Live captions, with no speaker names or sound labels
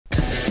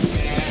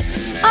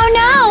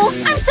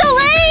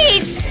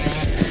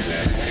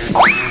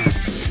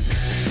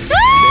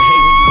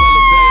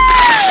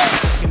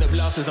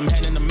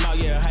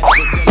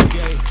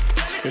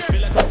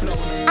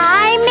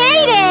I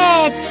made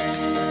it!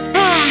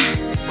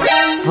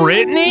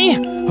 Brittany?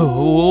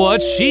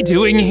 What's she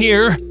doing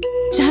here?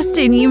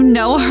 Justin, you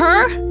know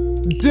her?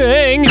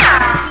 Dang!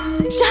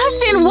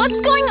 Justin,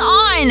 what's going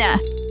on?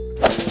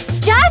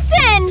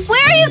 Justin,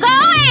 where are you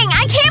going?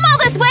 I came all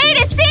this way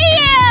to see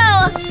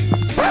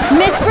you!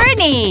 Miss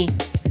Brittany,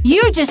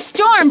 you just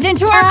stormed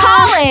into our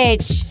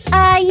college!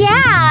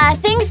 Yeah,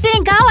 things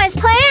didn't go as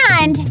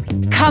planned.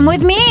 Come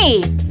with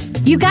me.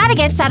 You gotta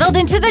get settled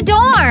into the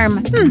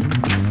dorm.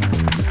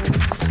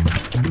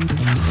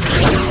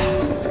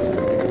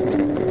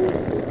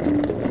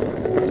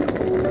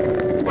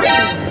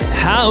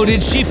 How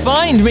did she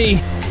find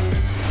me?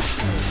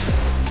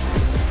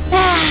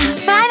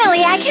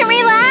 Finally, I can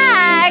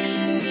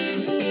relax.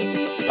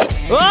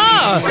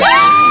 Ah!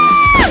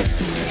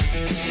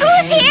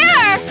 Who's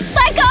here?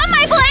 Let go of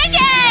my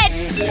blanket!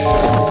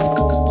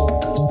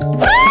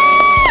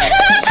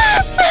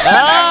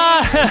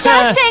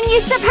 Justin, you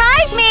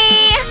surprised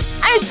me!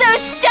 I'm so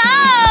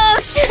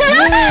stoked!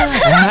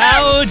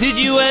 How did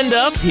you end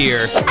up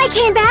here? I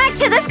came back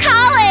to this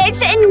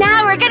college, and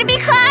now we're gonna be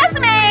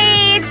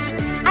classmates!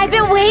 I've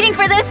been waiting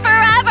for this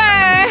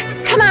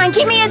forever! Come on,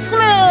 give me a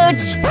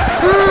smooch!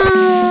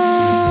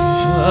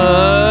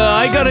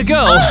 I gotta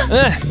go.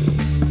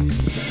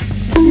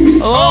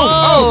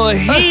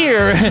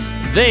 Here!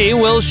 They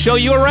will show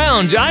you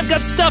around. I've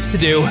got stuff to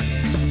do.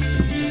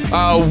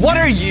 What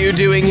are you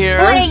doing here?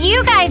 What are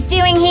you guys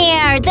doing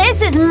here?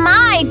 This is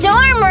my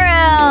dorm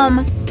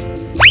room!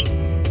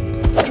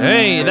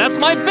 Hey, that's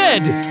my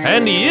bed.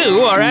 And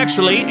you are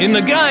actually in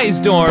the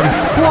guys' dorm.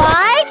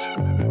 What?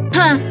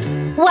 Huh.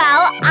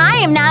 Well, I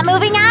am not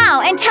moving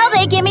out until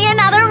they give me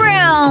another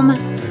room.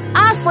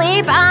 I'll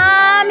sleep,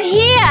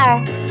 here.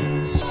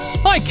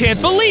 I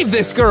can't believe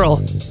this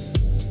girl.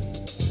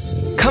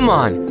 Come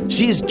on,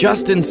 she's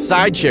Justin's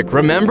side chick,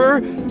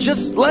 remember?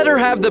 Just let her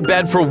have the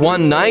bed for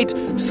one night.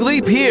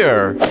 Sleep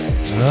here.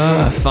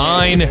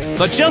 Fine,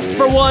 but just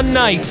for one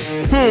night.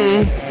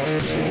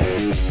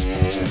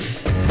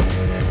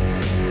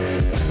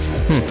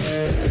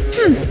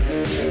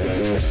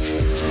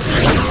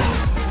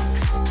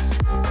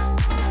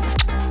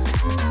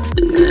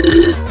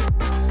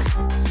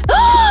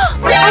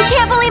 I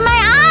can't believe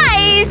my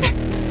eyes!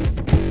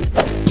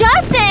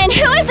 Justin,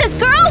 who is this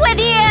girl with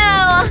you?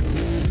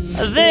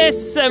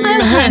 This,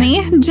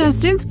 Honey,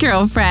 Justin's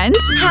girlfriend.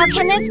 How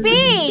can this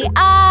be?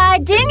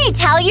 Didn't he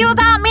tell you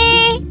about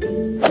me?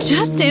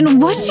 Justin,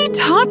 what's she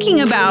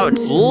talking about?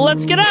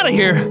 Let's get out of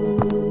here.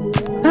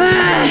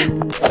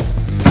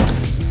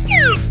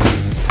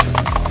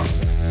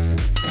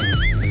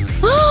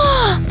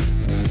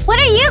 What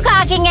are you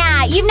gawking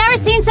at? You've never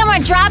seen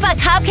someone drop a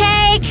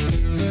cupcake?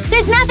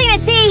 There's nothing to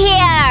see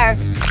here.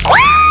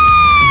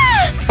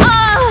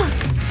 Oh!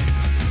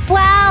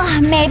 Well,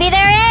 maybe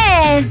there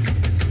is.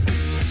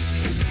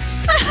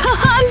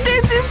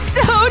 This is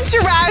so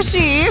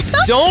trashy.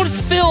 Don't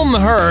film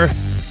her.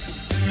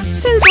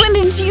 Since when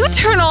did you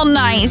turn all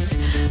nice?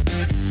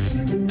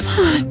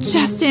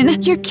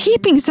 Justin, you're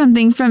keeping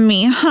something from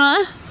me,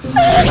 huh?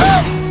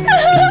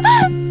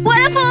 What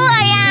a fool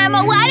I am!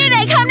 Why did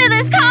I come to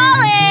this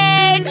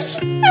college?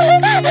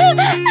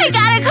 I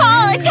gotta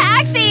call a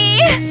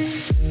taxi!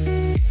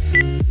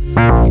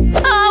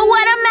 Oh,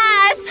 what a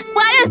mess!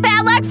 Why does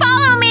bad luck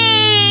follow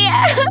me?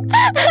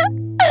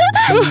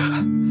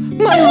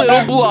 My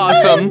little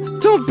blossom,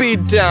 don't be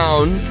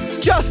down.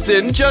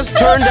 Justin just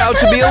turned out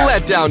to be a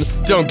letdown.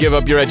 Don't give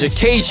up your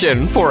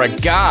education for a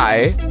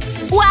guy.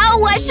 Well,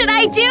 what should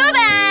I do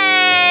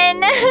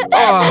then?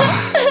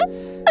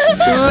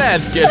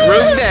 Let's get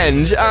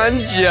revenge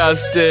on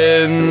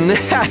Justin.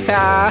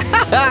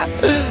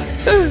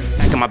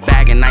 Back in my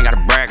bag and I ain't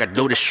gotta brag, I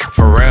do this shit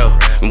for real.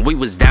 When we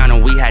was down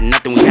and we had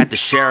nothing, we had to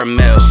share a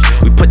meal.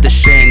 We put the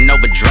shit in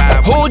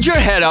overdrive. Hold your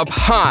head up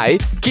high,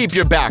 keep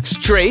your back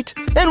straight,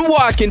 and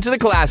walk into the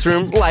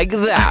classroom like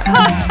that.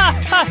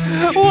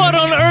 What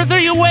on earth are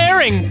you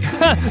wearing?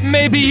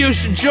 Maybe you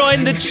should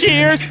join the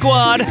cheer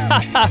squad.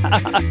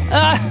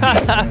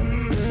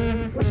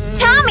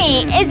 Tell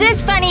me, is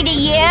this funny to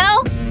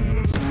you?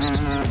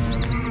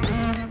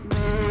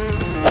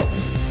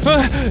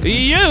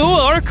 You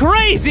are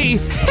crazy!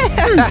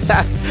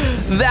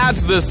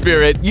 That's the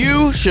spirit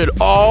you should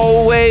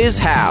always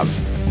have.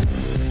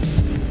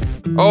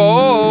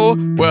 Oh,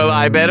 well,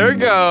 I better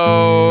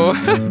go.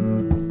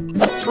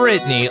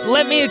 Brittany,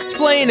 let me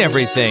explain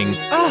everything.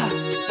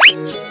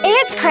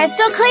 It's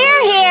crystal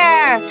clear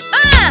here!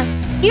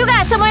 You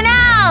got someone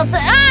else!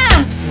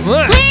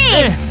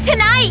 Leave!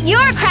 Tonight,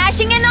 you're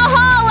crashing in the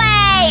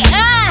hallway!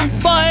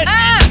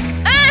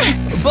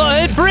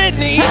 But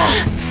Brittany!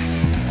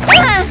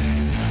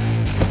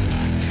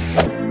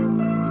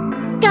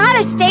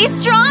 Gotta stay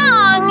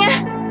strong!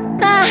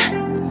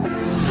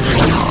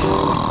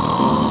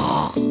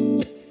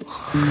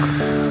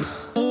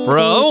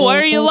 Bro, why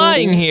are you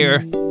lying here?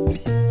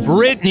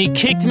 Brittany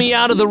kicked me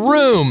out of the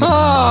room!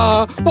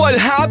 What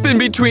happened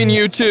between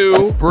you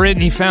two?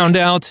 Brittany found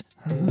out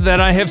that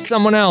I have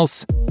someone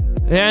else.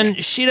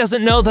 And she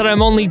doesn't know that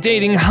I'm only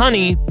dating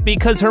Honey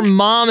because her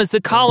mom is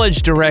the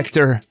college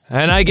director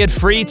and I get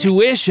free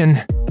tuition.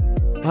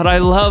 But I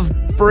love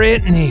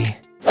Brittany.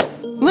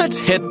 Let's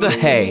hit the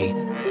hay.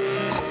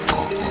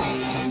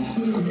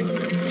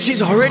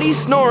 She's already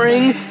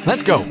snoring.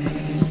 Let's go.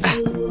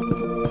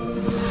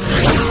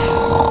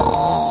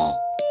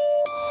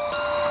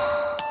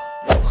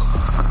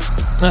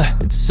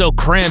 It's so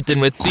cramped in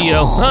with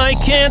Theo. I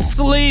can't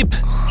sleep.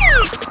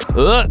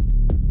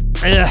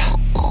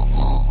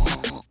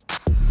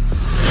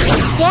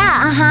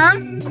 Yeah,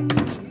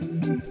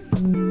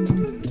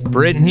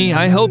 Brittany,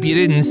 I hope you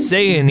didn't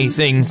say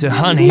anything to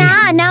Honey.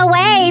 Nah, no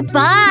way,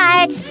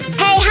 but…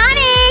 Hey,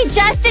 Honey!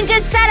 Justin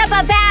just set up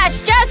a bash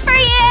just for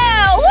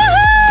you!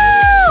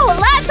 Woohoo!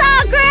 Let's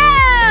all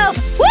groove!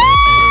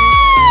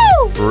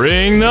 Woo!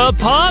 Bring the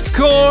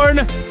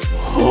popcorn!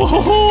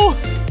 Oh,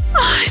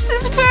 this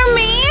is for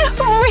me?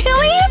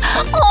 Really?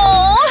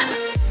 Oh.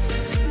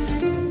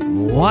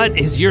 What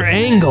is your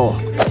angle?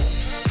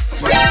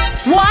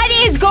 What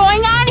is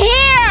going on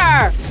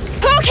here?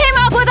 Who came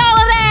up with all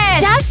of this?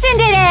 Justin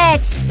did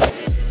it!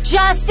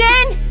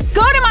 Justin,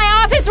 go to my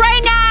office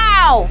right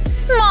now!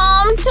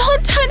 Mom,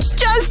 don't touch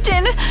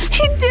Justin.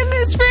 He did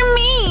this for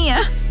me.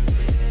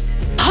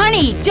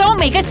 Honey, don't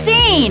make a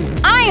scene.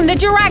 I am the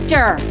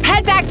director.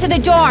 Head back to the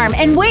dorm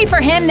and wait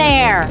for him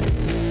there.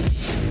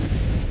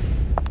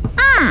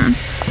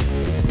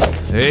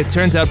 It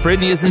turns out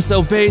Brittany isn't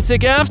so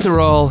basic after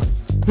all.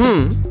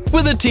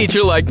 With a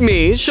teacher like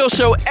me, she'll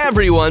show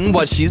everyone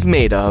what she's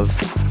made of.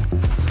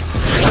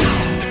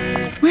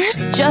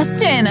 Where's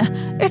Justin?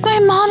 Is my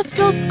mom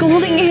still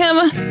scolding him?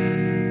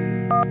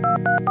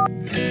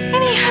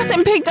 And he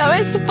hasn't picked up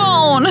his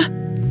phone.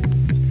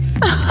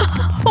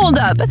 Hold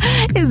up.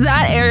 Is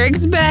that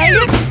Eric's bag?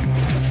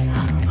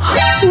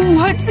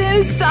 What's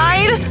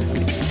inside?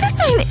 This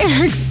ain't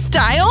Eric's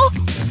style.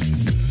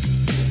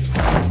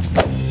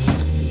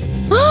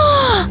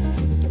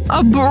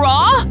 A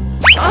bra?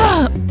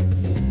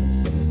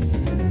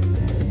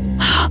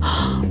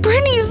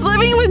 Brittany's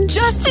living with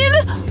Justin?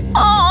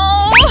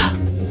 Oh!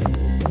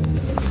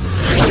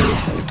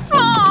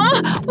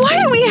 Mom, why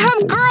do we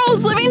have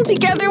girls living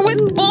together with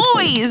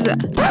boys?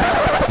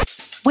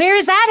 Where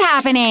is that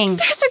happening?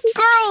 There's a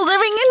girl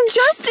living in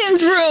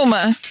Justin's room.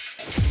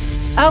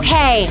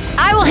 Okay,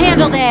 I will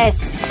handle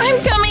this.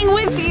 I'm coming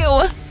with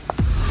you.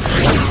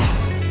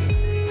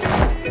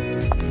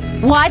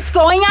 What's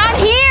going on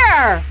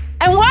here?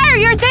 And why are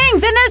your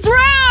things in this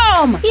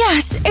room?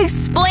 Yes,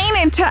 explain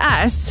it to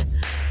us.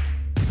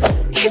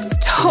 It's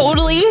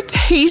totally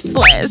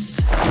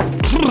tasteless.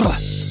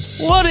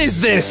 What is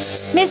this?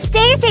 Miss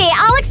Stacy,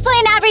 I'll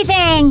explain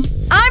everything.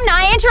 I'm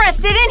not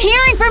interested in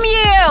hearing from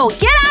you.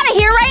 Get out of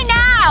here right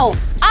now.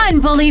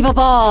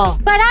 Unbelievable.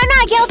 But I'm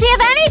not guilty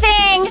of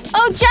anything.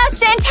 Oh,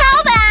 Justin,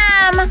 tell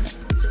them.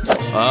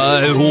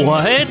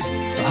 What?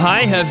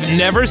 I have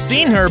never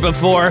seen her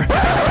before.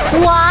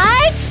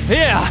 What?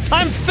 Yeah,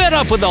 I'm fed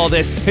up with all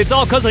this. It's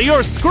all because of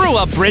your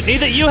screw-up, Brittany,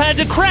 that you had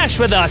to crash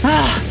with us.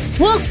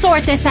 We'll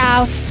sort this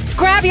out.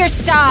 Grab your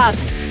stuff.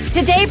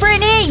 Today,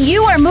 Brittany,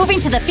 you are moving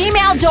to the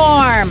female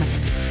dorm.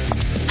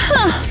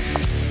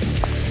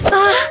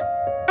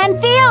 And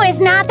Theo is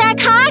not that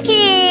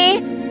cocky.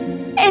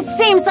 It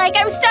seems like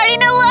I'm starting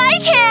to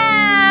like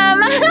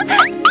him.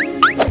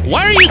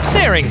 Why are you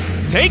staring?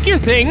 Take your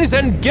things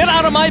and get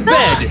out of my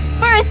bed.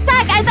 For a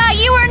sec, I thought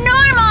you were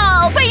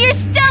normal, but you're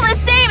still the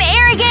same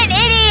arrogant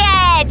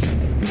idiot.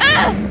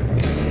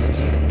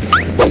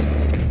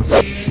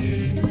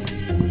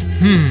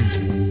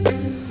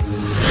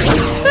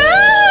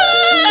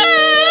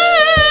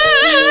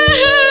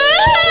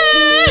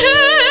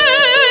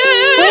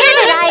 Where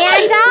did I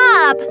end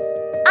up?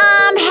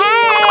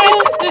 Hey.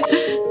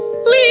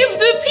 Leave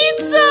the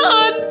pizza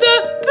on the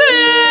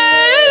bed.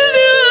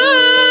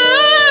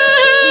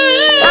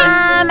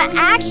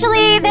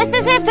 Actually, this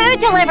isn't food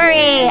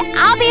delivery.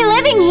 I'll be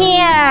living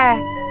here.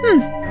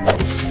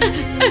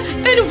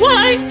 And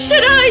why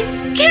should I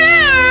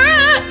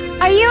care?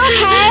 Are you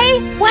okay?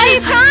 Why are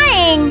you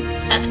crying?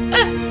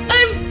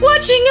 I'm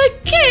watching a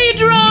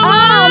K-drama.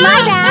 Oh,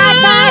 my bad,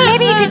 but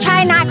maybe you could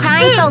try not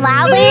crying so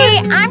loudly.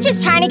 I'm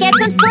just trying to get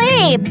some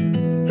sleep.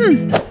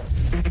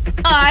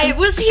 I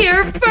was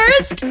here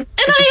first, and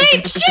I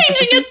ain't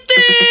changing a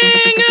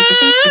thing.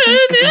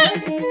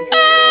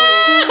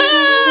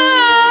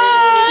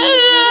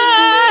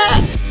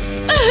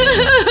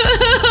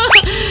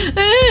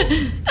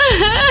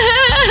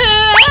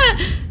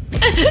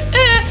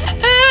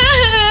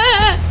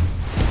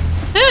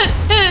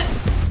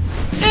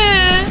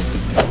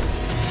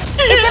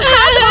 It's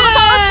impossible to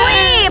fall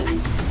asleep.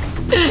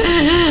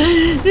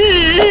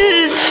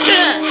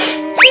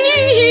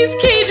 These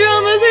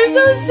K-dramas are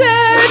so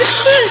sad.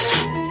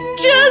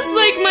 Just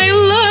like my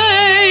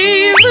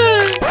life.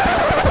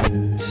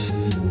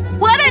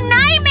 What a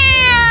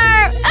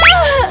nightmare!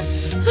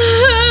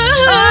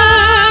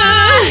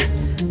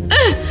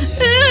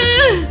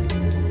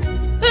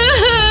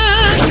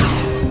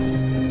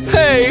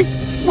 Hey,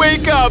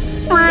 wake up,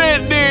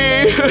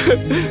 Brittany!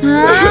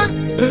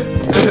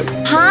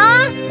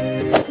 Huh?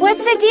 What's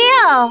What's the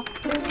deal?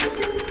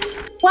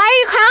 Why are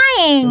you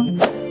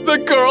crying? The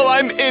girl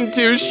I'm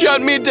into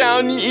shut me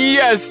down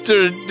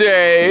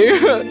yesterday.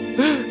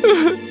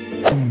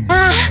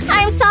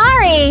 I'm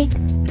sorry.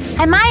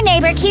 And my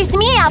neighbor keeps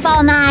me up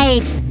all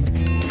night.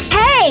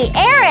 Hey,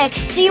 Eric,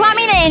 do you want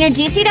me to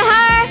introduce you to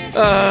her?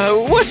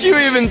 What you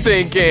even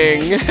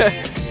thinking?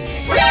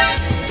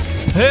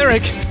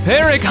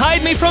 Eric,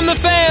 hide me from the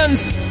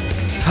fans!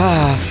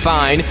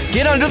 Fine,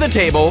 get under the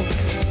table.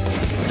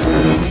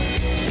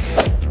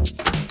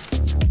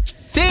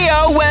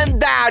 Theo went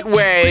that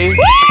way.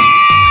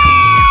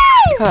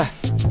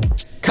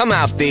 Come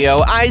out,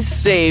 Theo, I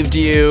saved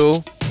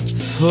you.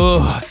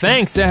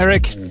 Thanks,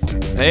 Eric.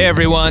 Hey,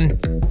 everyone.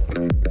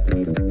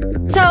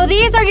 So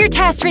these are your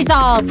test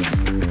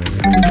results.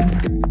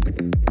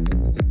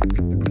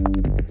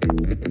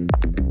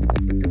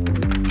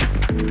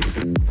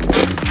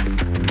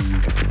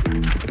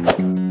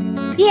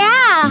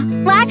 Yeah,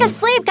 lack of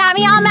sleep got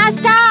me all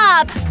messed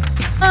up.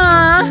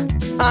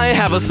 I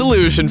have a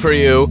solution for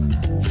you.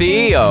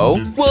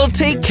 Theo will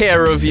take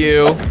care of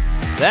you.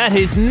 That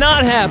is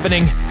not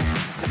happening.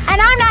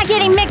 And I'm not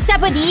getting mixed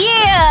up with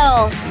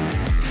you.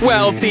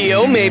 Well,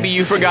 Theo, maybe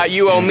you forgot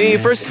you owe me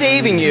for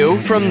saving you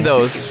from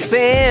those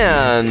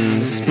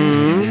fans,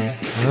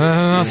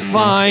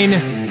 Fine.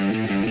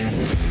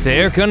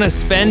 They're gonna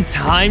spend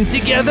time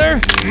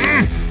together?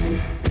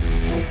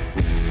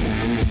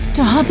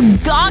 Stop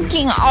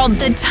gawking all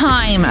the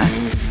time.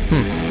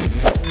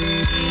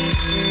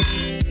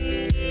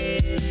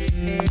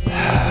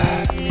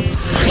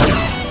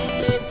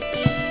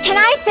 Can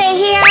I stay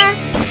here?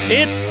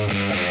 It's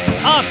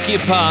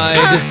occupied.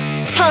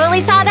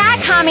 Totally saw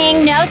that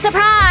coming, no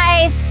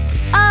surprise.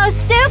 Oh,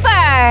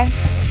 super!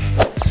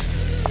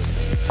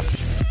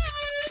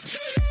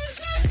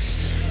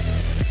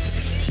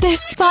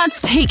 This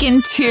spot's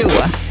taken too.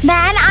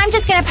 Then I'm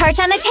just gonna perch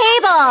on the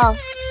table.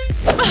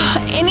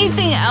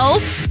 Anything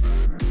else?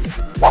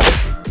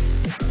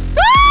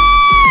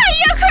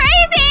 You're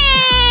crazy!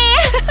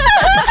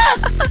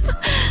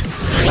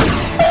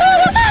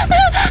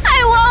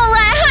 I won't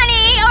let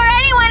Honey or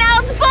anyone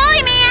else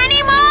bully me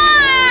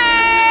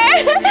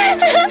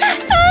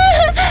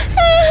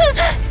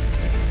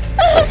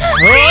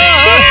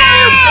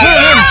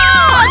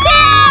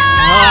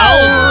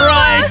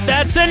Alright,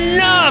 that's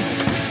enough!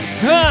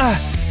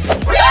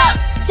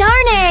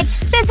 Darn it!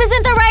 This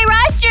isn't the right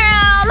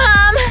restroom!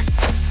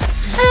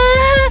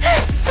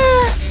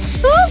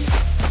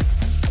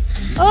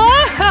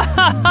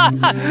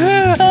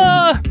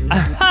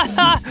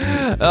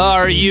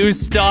 Are you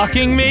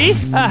stalking me?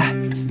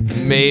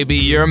 Maybe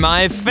you're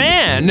my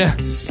fan.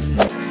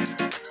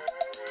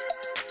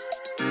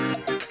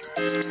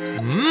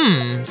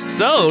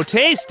 So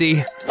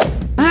tasty.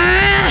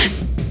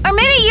 Or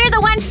maybe you're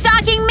the one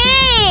stalking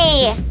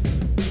me!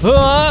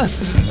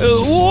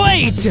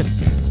 Wait!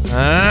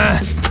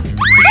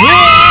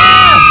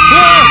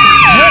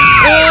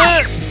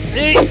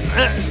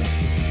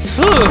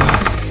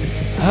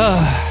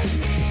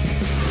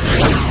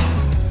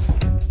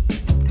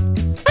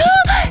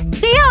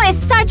 Theo is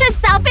such a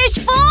selfish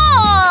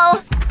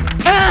fool!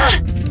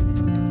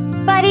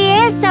 But he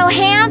is so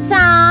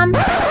handsome.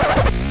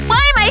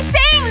 Why am I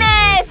saying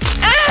this?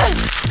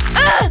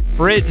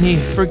 Brittany,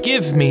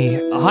 forgive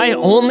me. I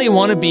only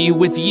want to be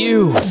with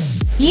you.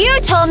 You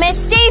told Miss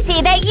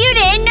Stacy that you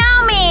didn't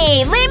know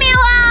me! Leave me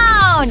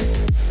alone!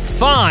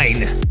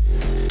 Fine.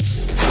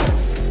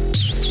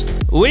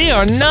 We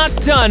are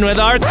not done with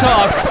our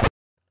talk.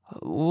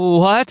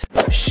 What?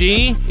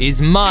 She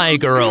is my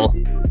girl.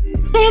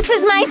 This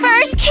is my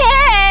first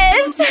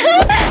kiss!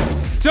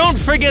 Don't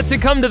forget to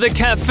come to the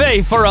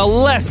cafe for a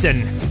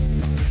lesson.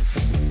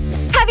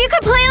 Have you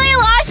completely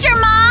lost your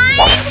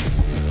mind?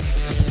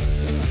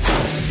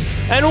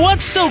 And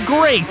what's so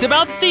great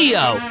about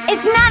Theo?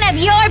 It's none of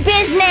your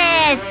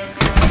business!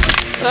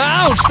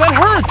 Ouch, that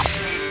hurts!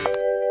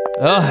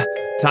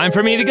 Time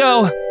for me to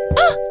go.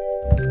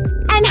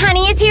 And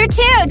Honey is here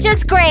too,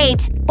 just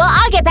great. Well,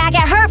 I'll get back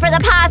at her for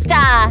the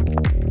pasta.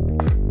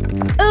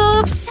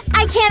 Oops,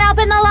 I can't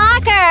open the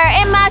locker.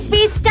 It must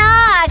be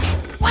stuck.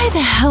 Why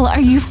the hell are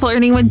you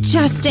flirting with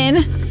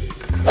Justin?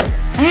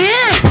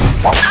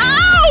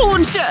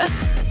 Ouch!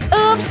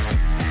 Oops.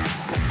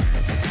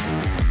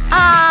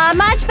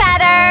 Much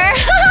better.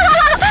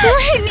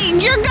 Brittany,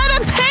 you're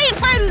gonna pay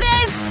for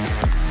this!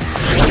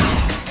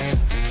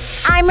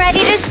 I'm ready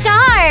to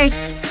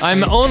start.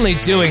 I'm only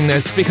doing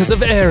this because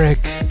of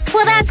Eric.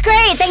 Well, that's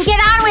great. Then get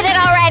on with it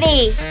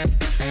already.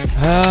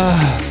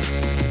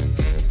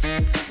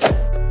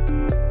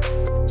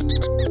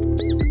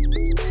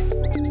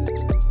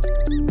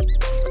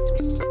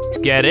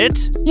 Get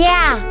it?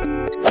 Yeah.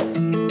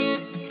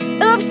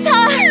 Oops.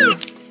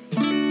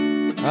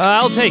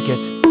 I'll take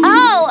it.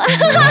 Oh.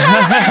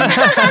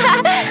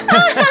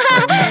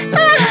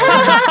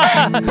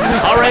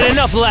 Alright,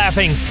 enough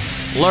laughing.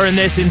 Learn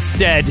this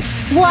instead.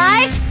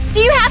 What?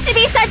 Do you have to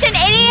be such an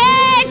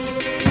idiot?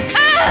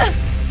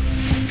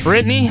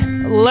 Brittany,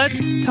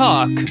 let's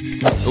talk.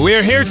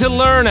 We're here to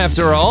learn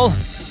after all.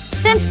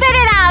 Then spit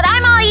it out.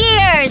 I'm all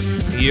ears.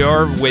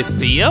 You're with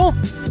Theo?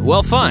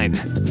 Well, fine.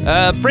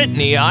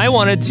 Brittany, I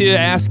wanted to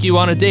ask you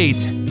on a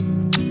date.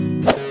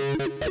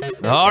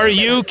 Are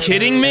you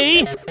kidding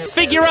me?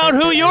 Figure out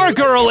who your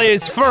girl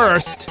is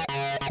first.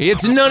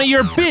 It's none of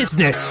your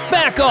business.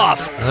 Back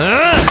off.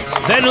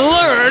 Then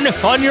learn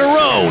on your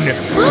own.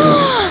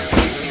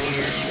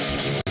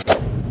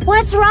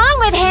 What's wrong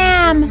with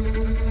him?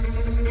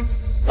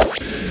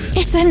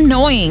 It's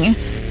annoying.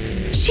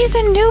 She's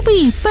a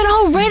newbie, but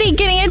already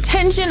getting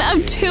attention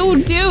of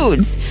 2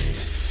 dudes.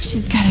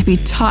 She's gotta be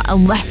taught a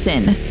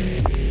lesson.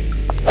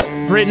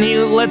 Brittany,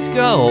 let's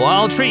go.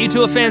 I'll treat you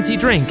to a fancy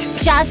drink.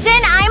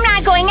 Justin, I'm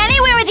not going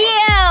anywhere with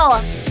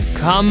you!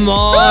 Come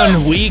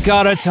on, we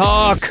gotta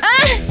talk.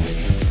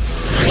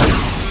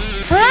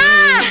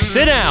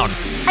 Sit down.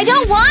 I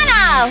don't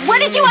wanna! What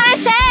did you wanna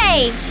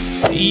say?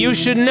 You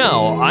should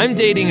know, I'm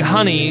dating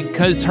Honey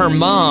because her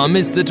mom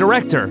is the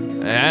director,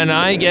 and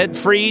I get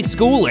free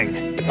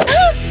schooling.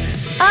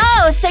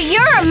 Oh, so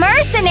you're a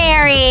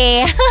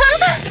mercenary!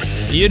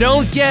 You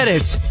don't get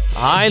it.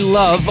 I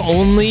love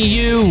only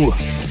you.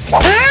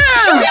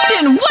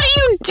 Justin, what are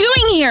you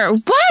doing here?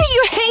 Why are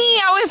you hanging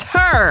out with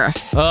her?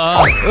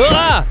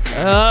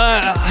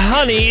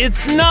 Honey,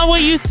 it's not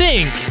what you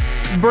think.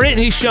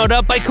 Brittany showed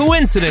up by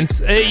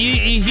coincidence.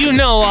 You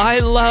know I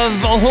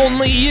love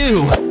only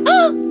you.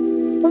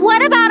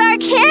 What about our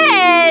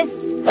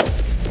kiss?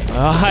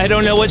 I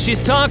don't know what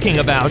she's talking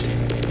about.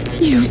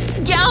 You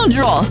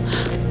scoundrel!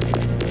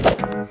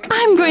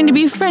 I'm going to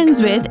be friends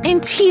with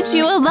and teach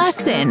you a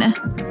lesson.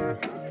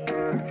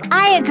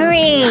 I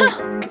agree.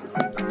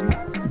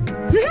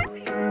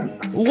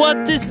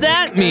 What does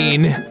that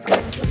mean?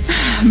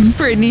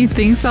 Brittany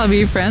thinks I'll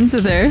be friends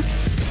with her.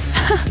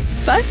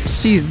 But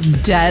she's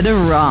dead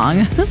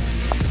wrong.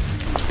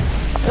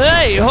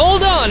 Hey,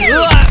 hold on!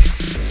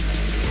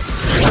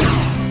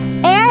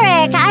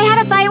 Eric, I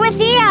had a fight with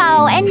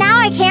Theo, and now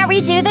I can't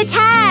redo the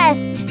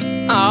test.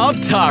 I'll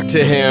talk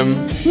to him.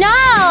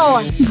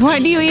 No! Why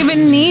do you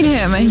even need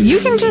him? You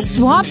can just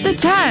swap the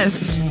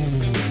test.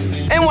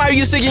 And why are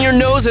you sticking your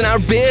nose in our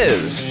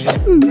biz?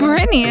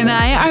 Brittany and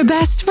I are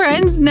best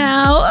friends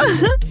now.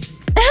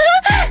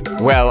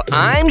 Well,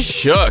 I'm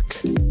shook.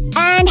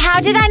 And how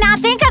did I not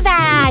think of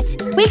that?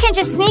 We can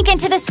just sneak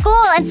into the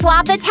school and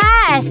swap the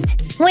test.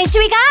 When should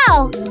we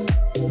go?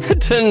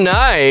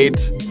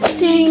 Tonight.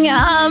 Dang,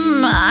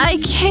 I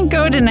can't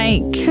go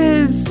tonight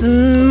because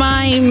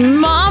my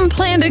mom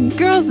planned a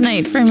girls'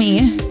 night for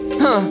me.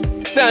 Huh.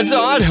 That's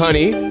odd,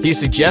 honey. You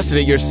suggested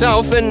it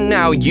yourself, and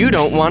now you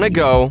don't want to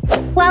go.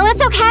 Well,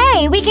 it's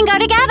okay. We can go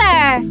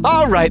together.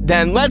 All right,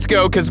 then. Let's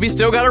go, because we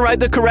still got to write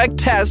the correct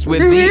test with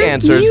the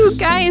answers. You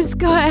guys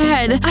go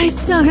ahead. I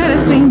still gotta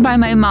swing by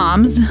my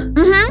mom's.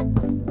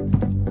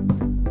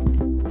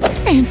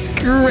 It's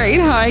great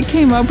how I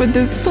came up with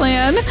this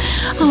plan.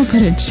 I'll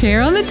put a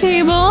chair on the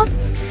table.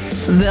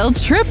 They'll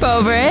trip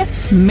over it,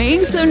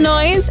 make some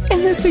noise,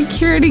 and the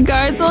security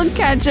guards will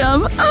catch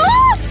them.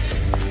 Ah!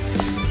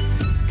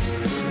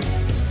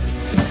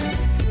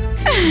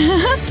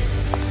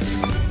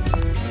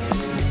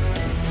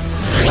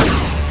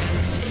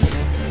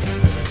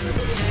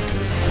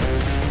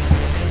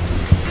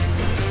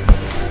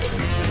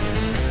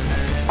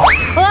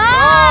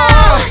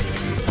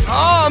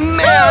 Oh,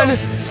 man!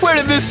 Where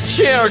did this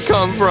chair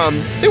come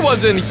from? It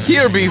wasn't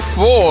here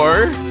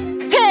before.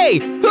 Hey!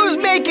 Who's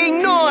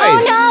making noise? Oh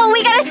no,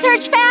 we gotta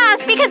search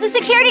fast because the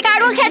security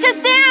guard will catch us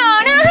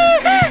soon.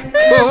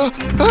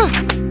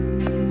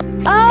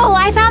 Oh,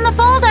 I found the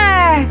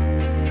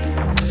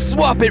folder.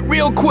 Swap it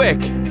real quick.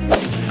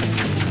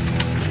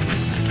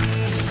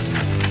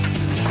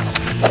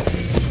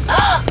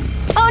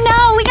 Oh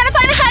no, we gotta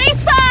find a hiding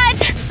spot.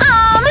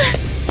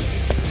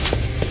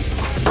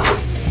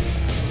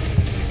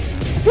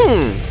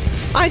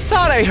 I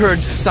thought I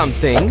heard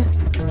something.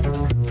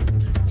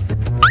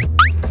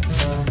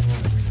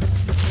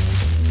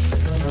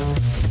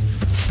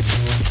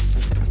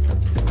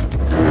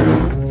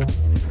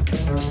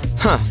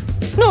 Huh.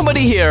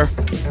 Nobody here.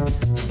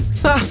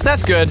 Ah,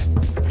 that's good.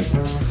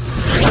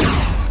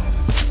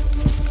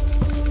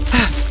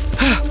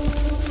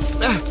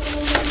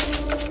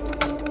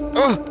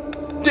 Oh,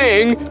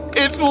 dang,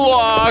 it's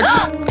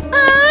locked.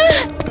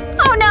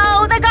 Oh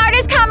no, the guard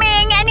is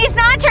coming and he's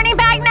not turning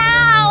back now.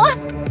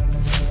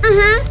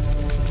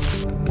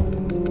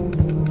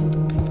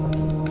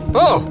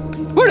 Oh,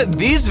 where did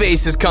these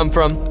vases come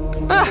from?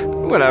 Ah,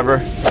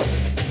 whatever.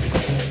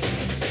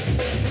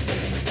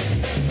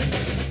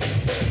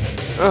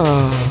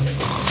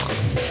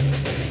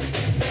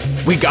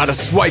 We gotta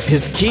swipe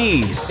his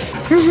keys.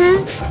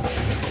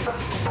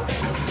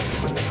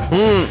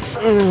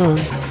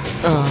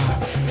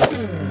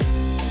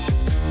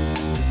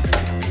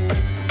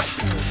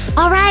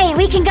 All right,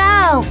 we can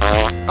go.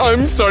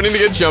 I'm starting to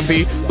get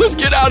jumpy. Let's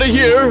get out of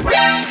here.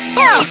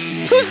 Ah,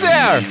 who's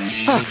there?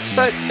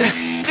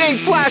 Dang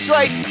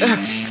flashlight.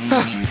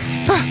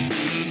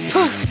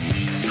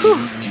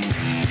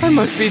 I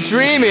must be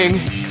dreaming.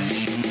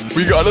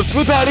 We gotta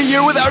slip out of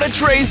here without a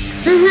trace.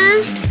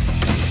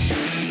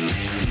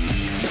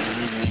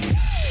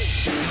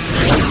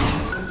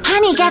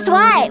 Honey, guess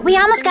what? We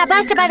almost got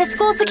busted by the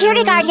school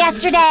security guard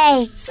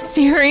yesterday.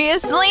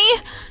 Seriously?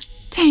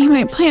 Dang,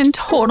 my plan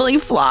totally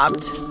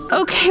flopped.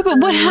 Okay, but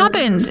what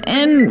happened?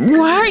 And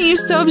why are you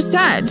so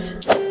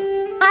upset?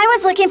 I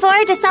was looking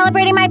forward to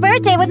celebrating my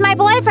birthday with my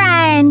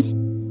boyfriend.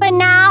 But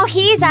now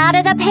he's out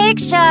of the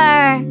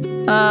picture.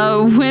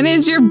 When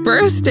is your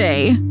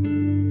birthday?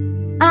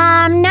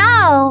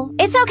 No.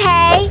 It's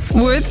okay.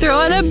 We're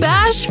throwing a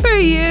bash for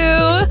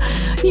you.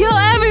 Yo,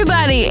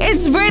 everybody,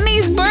 it's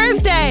Brittany's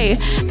birthday.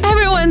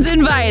 Everyone's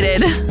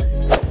invited.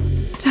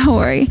 Don't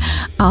worry,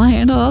 I'll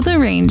handle all the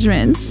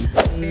arrangements.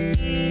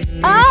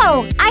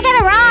 Oh, I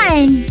gotta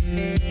run.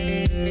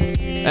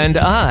 And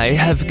I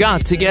have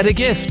got to get a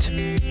gift.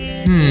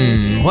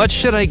 What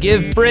should I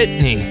give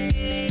Brittany?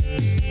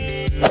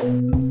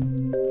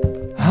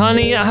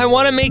 Honey, I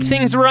want to make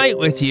things right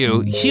with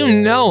you.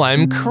 You know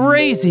I'm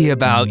crazy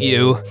about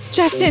you.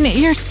 Justin,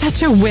 you're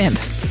such a wimp.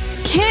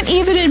 Can't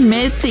even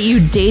admit that you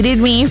dated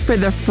me for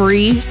the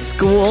free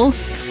school?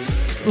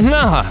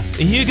 Nah,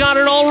 you got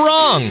it all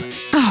wrong.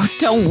 Oh,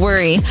 don't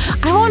worry.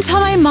 I won't tell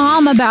my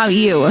mom about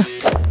you.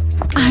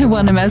 I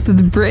want to mess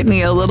with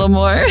Brittany a little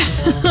more.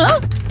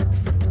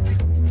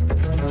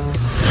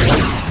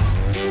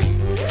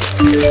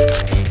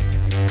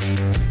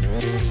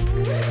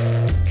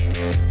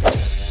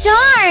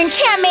 Darn,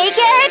 can't make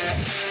it.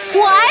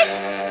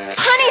 What?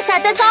 Honey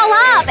set this all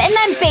up and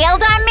then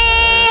bailed on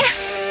me?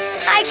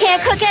 I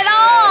can't cook at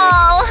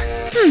all.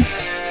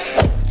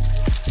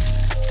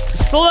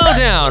 Slow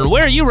down.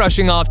 Where are you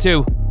rushing off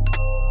to?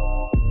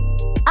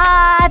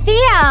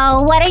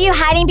 Theo, what are you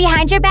hiding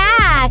behind your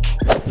back?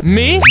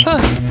 Me?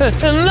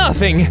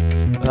 Nothing.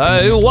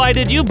 Why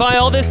did you buy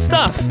all this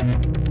stuff?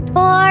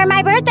 For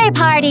my birthday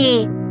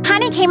party.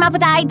 Honey came up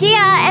with the idea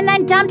and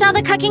then dumped all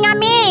the cooking on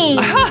me.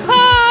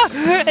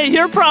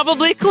 You're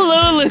probably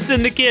clueless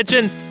in the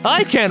kitchen.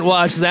 I can't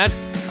watch that.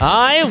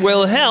 I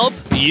will help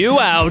you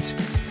out.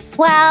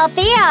 Well,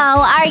 Theo,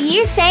 are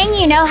you saying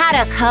you know how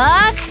to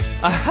cook?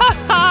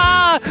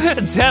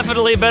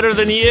 Definitely better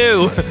than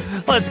you.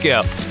 Let's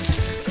go.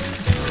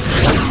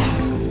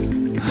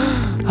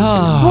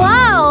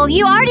 Whoa,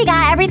 you already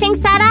got everything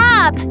set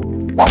up.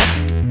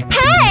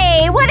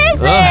 Hey, what is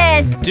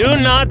this? Do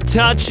not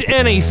touch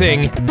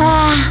anything.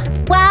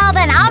 Well,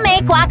 then I'll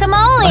make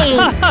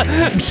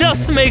guacamole.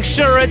 Just make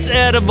sure it's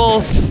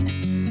edible.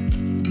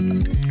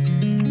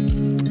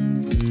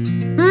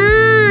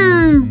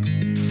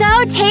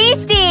 So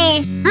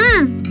tasty.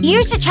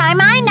 You should try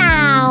mine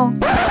now.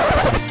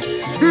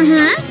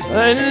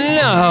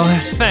 No,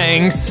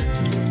 thanks.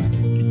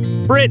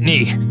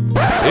 Brittany.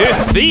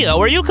 Theo,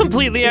 are you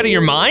completely out of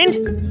your mind?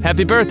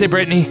 Happy birthday,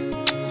 Brittany.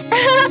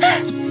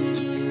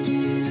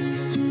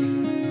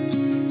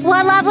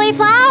 What lovely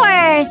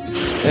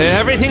flowers.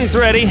 Everything's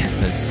ready.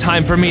 It's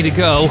time for me to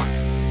go.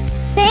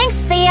 Thanks,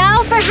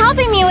 Theo, for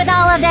helping me with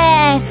all of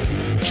this.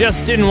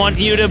 Just didn't want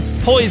you to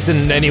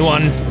poison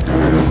anyone.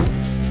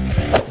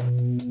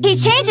 He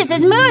changes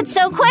his mood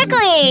so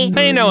quickly.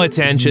 Pay no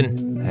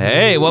attention.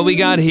 Hey, what we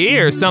got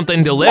here?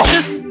 Something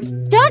delicious?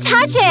 Don't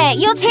touch it.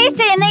 You'll taste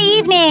it in the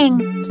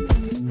evening.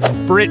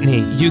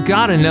 Brittany, you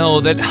gotta know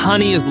that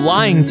Honey is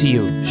lying to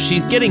you.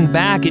 She's getting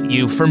back at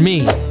you for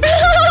me.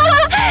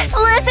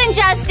 Listen,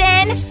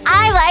 Justin,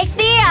 I like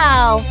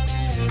Theo.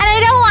 And I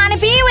don't want to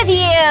be with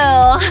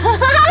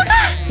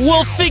you.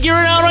 We'll figure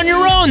it out on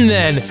your own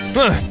then.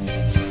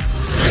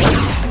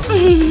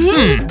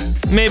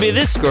 Maybe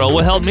this girl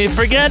will help me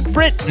forget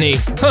Brittany.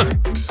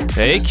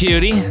 Hey,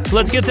 cutie,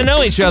 let's get to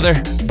know each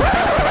other.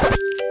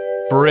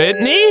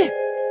 Brittany?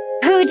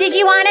 Who did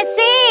you want to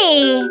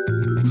see?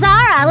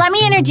 Zara, let me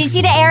introduce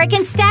you to Eric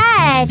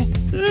instead.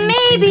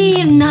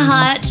 Maybe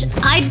not.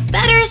 I'd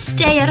better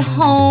stay at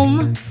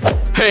home.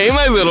 Hey,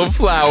 my little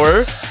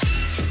flower.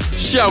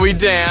 Shall we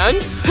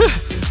dance?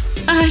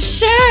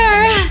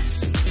 Sure.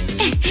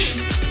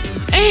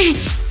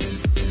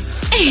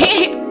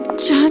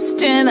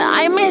 Justin,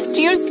 I missed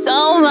you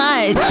so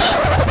much.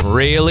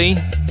 Really?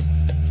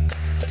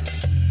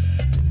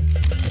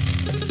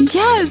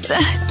 Yes,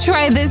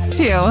 try this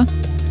too.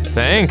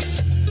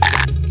 Thanks.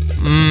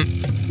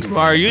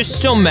 Are you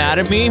still mad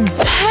at me?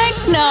 Heck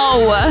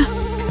no.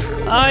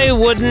 I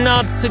would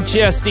not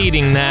suggest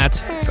eating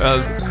that.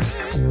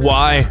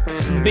 Why?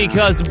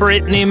 Because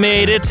Brittany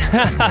made it.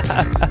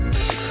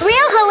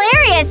 Real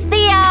hilarious,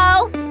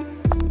 Theo.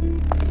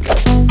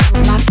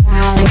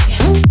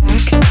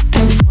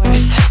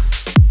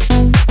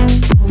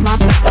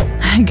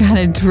 I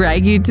gotta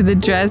drag you to the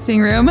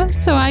dressing room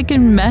so I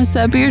can mess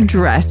up your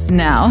dress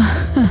now.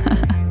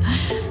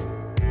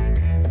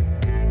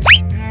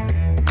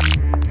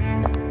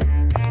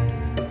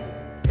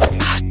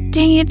 Oh,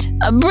 dang it.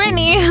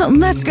 Brittany,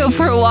 let's go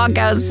for a walk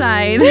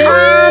outside.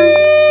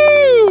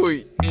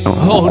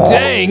 Oh,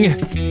 dang.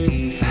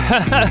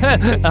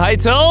 I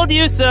told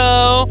you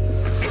so.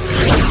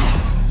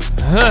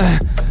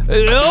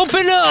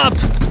 Open up.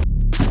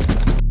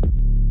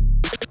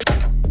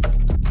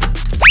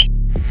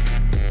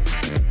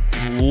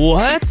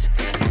 What?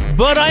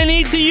 But I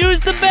need to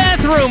use the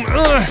bathroom.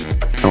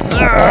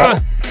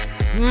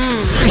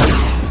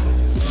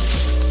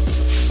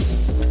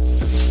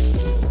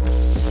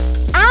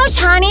 Ouch,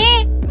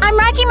 honey! I'm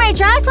wrecking my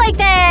dress like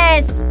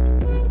this!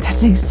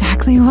 That's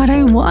exactly what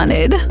I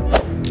wanted.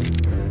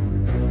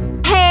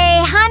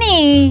 Hey,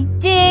 honey,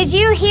 did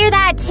you hear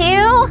that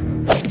too?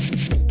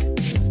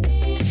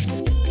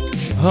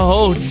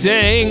 Oh,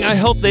 dang, I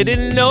hope they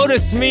didn't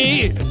notice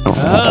me. Ew,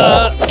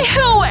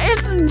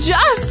 it's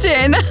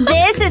Justin!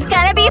 This is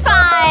gonna be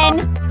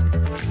fun!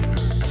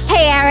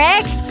 Hey,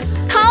 Eric,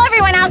 call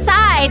everyone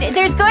outside.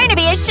 There's going to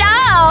be a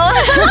show!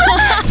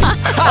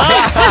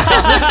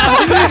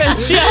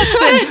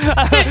 Justin,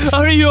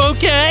 are you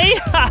okay?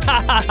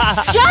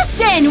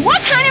 Justin,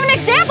 what kind of an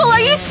example are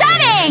you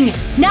setting?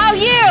 Now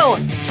you,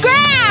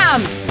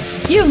 scram!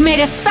 You've made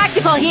a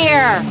spectacle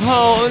here.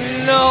 Oh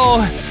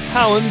no,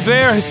 how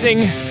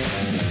embarrassing.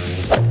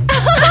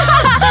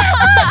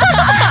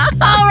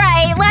 All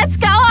right, let's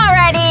go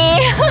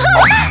already!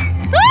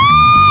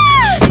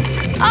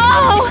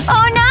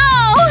 Oh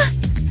no!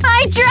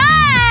 My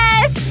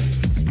dress!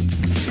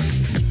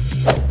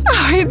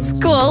 All right,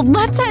 school,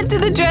 let's head to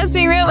the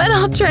dressing room and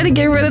I'll try to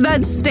get rid of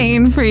that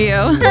stain for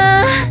you.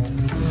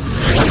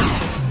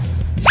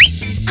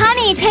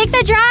 Honey, take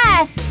the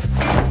dress!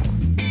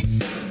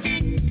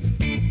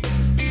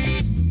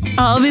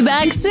 I'll be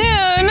back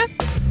soon.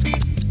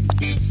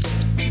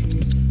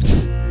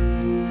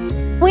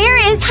 Where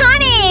is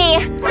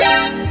Honey?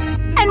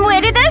 And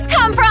where did this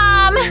come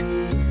from?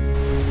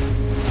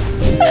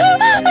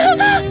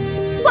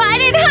 Why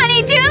did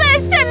Honey do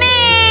this to me?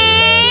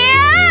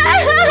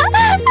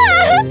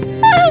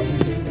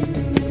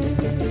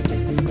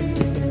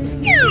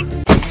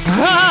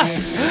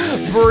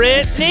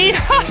 Brittany?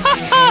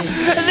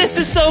 This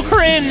is so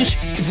cringe.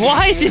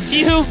 Why did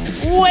you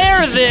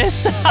wear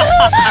this?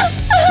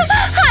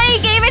 Honey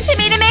gave it to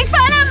me to make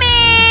fun of me!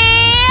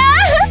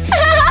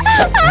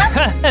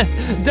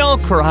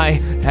 Don't cry.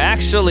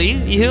 Actually,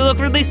 you look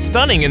really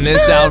stunning in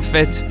this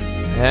outfit.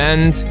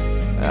 And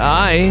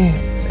I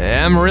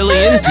am really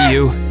into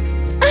you.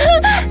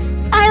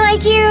 I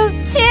like you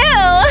too!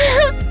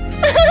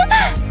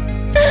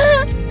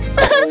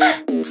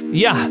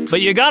 Yeah,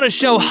 but you gotta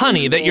show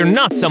Honey that you're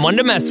not someone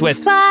to mess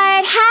with.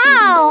 But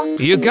how?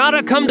 You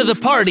gotta come to the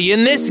party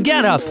in this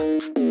getup.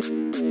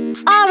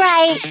 All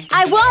right,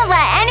 I won't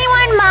let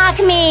anyone mock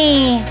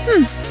me.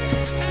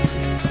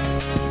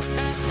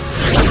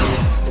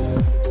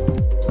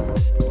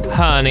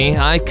 Honey,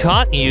 I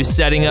caught you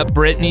setting up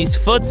Brittany's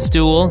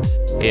footstool.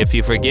 If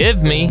you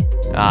forgive me,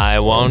 I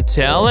won't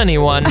tell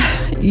anyone.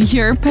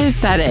 You're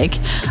pathetic.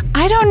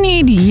 I don't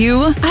need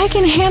you. I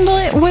can handle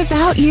it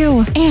without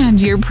you.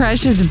 And your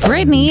precious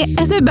Brittany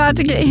is about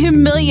to get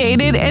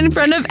humiliated in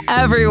front of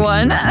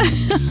everyone.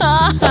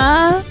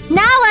 Now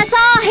let's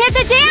all hit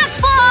the dance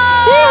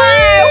floor!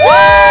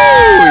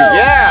 Woo!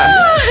 Yeah!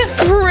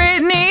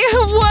 Brittany,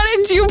 what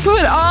did you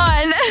put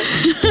on?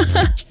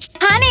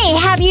 Honey,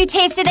 have you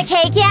tasted the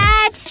cake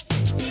yet?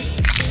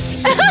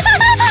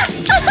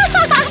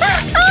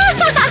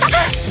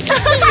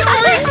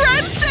 You'll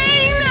regret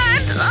saying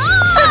that!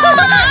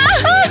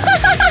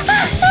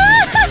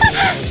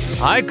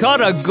 I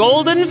caught a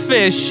golden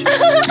fish.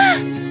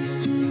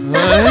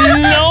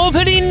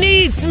 Nobody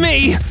needs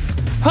me.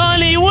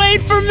 Honey,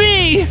 wait for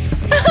me.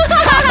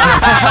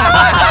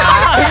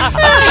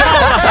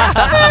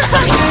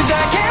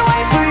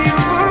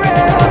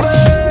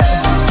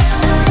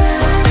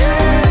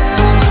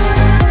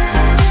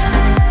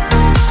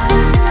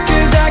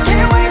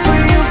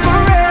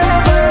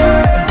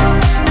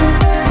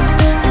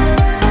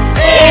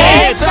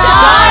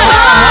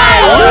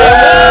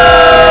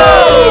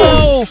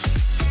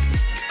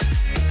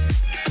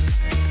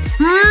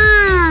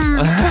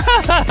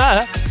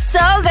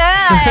 So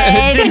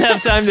good! Didn't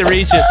have time to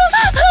reach it.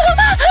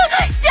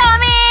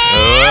 Dummy!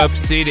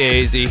 Oopsie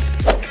daisy.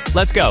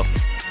 Let's go.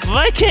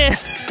 I can't.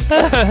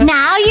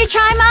 Now you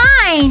try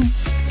mine!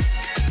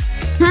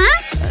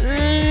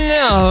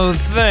 No,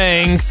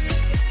 thanks.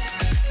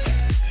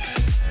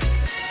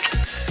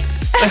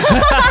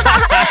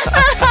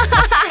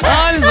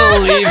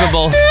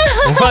 Unbelievable.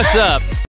 What's up?